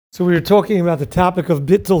So we were talking about the topic of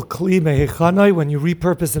bittul kli mehechanai, when you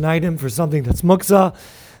repurpose an item for something that's muksa,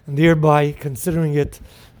 and thereby considering it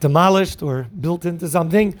demolished or built into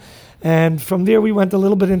something. And from there we went a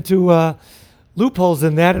little bit into loopholes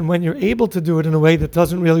in that, and when you're able to do it in a way that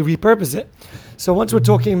doesn't really repurpose it. So once we're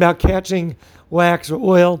talking about catching wax or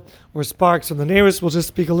oil or sparks from the nearest, we'll just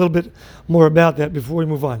speak a little bit more about that before we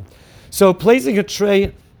move on. So placing a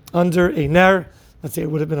tray under a ner, let's say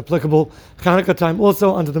it would have been applicable Hanukkah time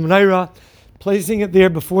also under the menorah, placing it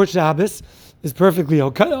there before Shabbos is perfectly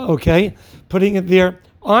okay. Putting it there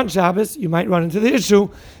on Shabbos, you might run into the issue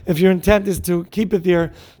if your intent is to keep it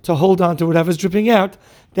there to hold on to whatever's dripping out.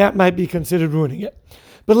 That might be considered ruining it.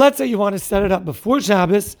 But let's say you want to set it up before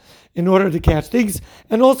Shabbos in order to catch things,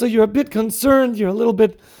 and also you're a bit concerned, you're a little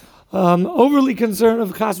bit overly concerned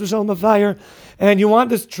of chas v'shalom a fire, and you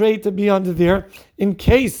want this tray to be under there in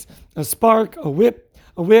case a spark, a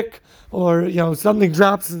wick, or something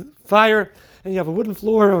drops fire, and you have a wooden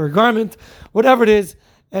floor or a garment, whatever it is,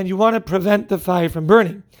 and you want to prevent the fire from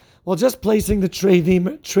burning. Well, just placing the tray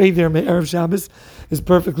there Erev Shabbos is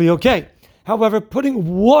perfectly okay. However,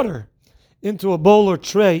 putting water into a bowl or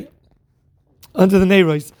tray under the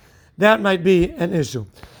neiros, that might be an issue.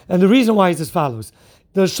 And the reason why is as follows.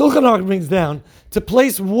 The Shulchan Aruch brings down to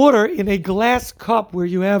place water in a glass cup where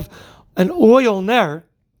you have an oil ner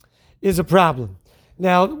is a problem.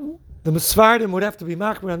 Now, the Sfardim would have to be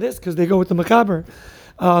makbar on this because they go with the Mechaber.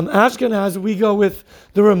 Ashkenaz, we go with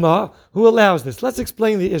the Ramah, who allows this. Let's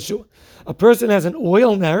explain the issue. A person has an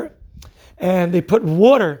oil ner, and they put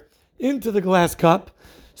water into the glass cup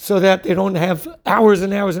so that they don't have hours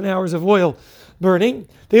and hours and hours of oil burning.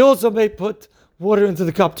 They also may put water into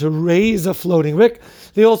the cup to raise a floating wick.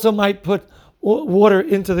 They also might put water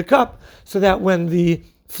into the cup so that when the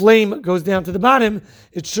flame goes down to the bottom,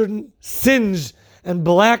 it shouldn't singe and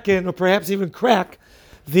blacken or perhaps even crack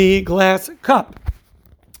the glass cup.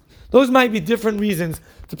 Those might be different reasons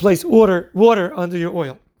to place water under your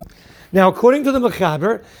oil. Now, according to the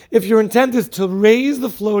Mechaber, if your intent is to raise the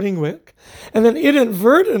floating wick, and then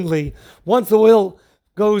inadvertently, once the oil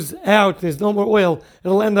goes out, there's no more oil,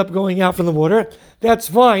 it'll end up going out from the water, that's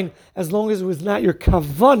fine, as long as it was not your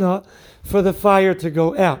kavana for the fire to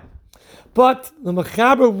go out. But the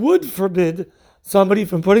Mechaber would forbid somebody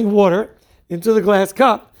from putting water into the glass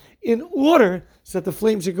cup in order so that the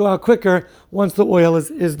flame should go out quicker once the oil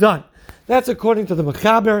is done. That's according to the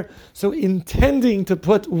Mechaber. So intending to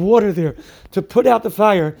put water there to put out the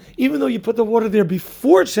fire, even though you put the water there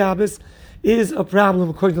before Shabbos, is a problem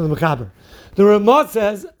according to the Mechaber. The Ramah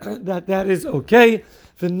says that is okay.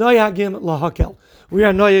 V'noyagim lahakel. We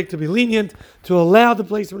are noyag to be lenient, to allow the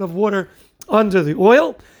placement of water under the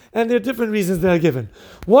oil, and there are different reasons that are given.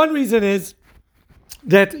 One reason is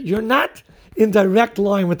that you're not in direct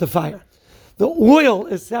line with the fire. The oil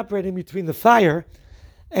is separating between the fire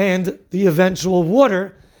and the eventual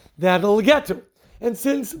water that it'll get to. And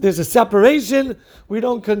since there's a separation, we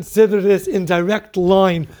don't consider this in direct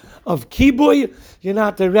line of kiboy. You're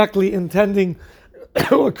not directly intending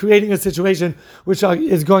or creating a situation which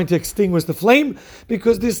is going to extinguish the flame,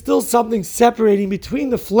 because there's still something separating between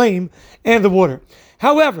the flame and the water.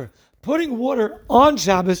 However, putting water on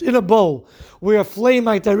Shabbos in a bowl where a flame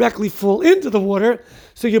might directly fall into the water,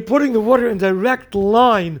 so you're putting the water in direct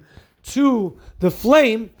line to the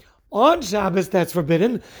flame, on Shabbos that's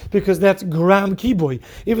forbidden, because that's gram kiboy.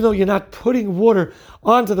 Even though you're not putting water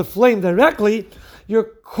onto the flame directly, you're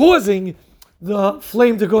causing the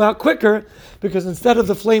flame to go out quicker, because instead of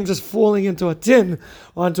the flame just falling into a tin,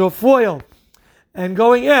 onto a foil, and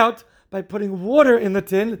going out, by putting water in the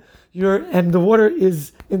tin, and the water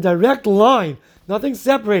is in direct line, nothing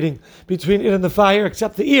separating between it and the fire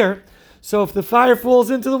except the ear. So if the fire falls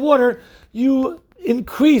into the water, you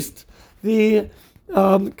increased the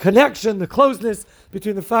connection, the closeness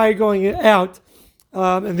between the fire going out,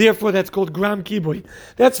 and therefore that's called gram kiboy.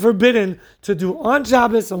 That's forbidden to do on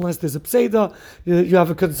Shabbos unless there's a pseida, you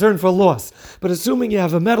have a concern for loss. But assuming you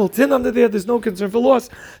have a metal tin under there, there's no concern for loss,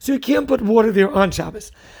 so you can't put water there on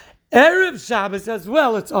Shabbos. Erev Shabbos as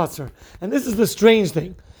well, it's asur. And this is the strange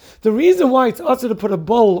thing. The reason why it's asur to put a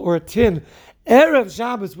bowl or a tin Erev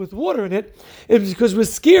Shabbos with water in it is because we're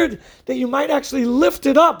scared that you might actually lift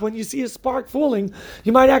it up when you see a spark falling.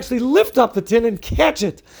 You might actually lift up the tin and catch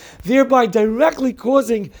it, thereby directly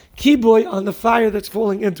causing kiboy on the fire that's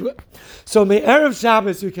falling into it. So may Erev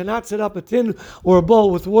Shabbos, you cannot set up a tin or a bowl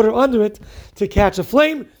with water under it to catch a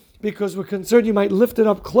flame, because we're concerned you might lift it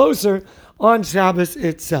up closer on Shabbos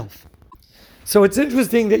itself. So it's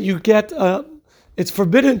interesting that you get, it's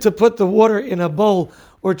forbidden to put the water in a bowl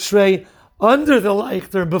or tray under the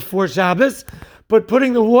Leichter before Shabbos, but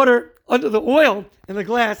putting the water under the oil in the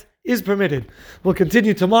glass is permitted. We'll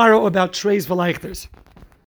continue tomorrow about trays for leichters.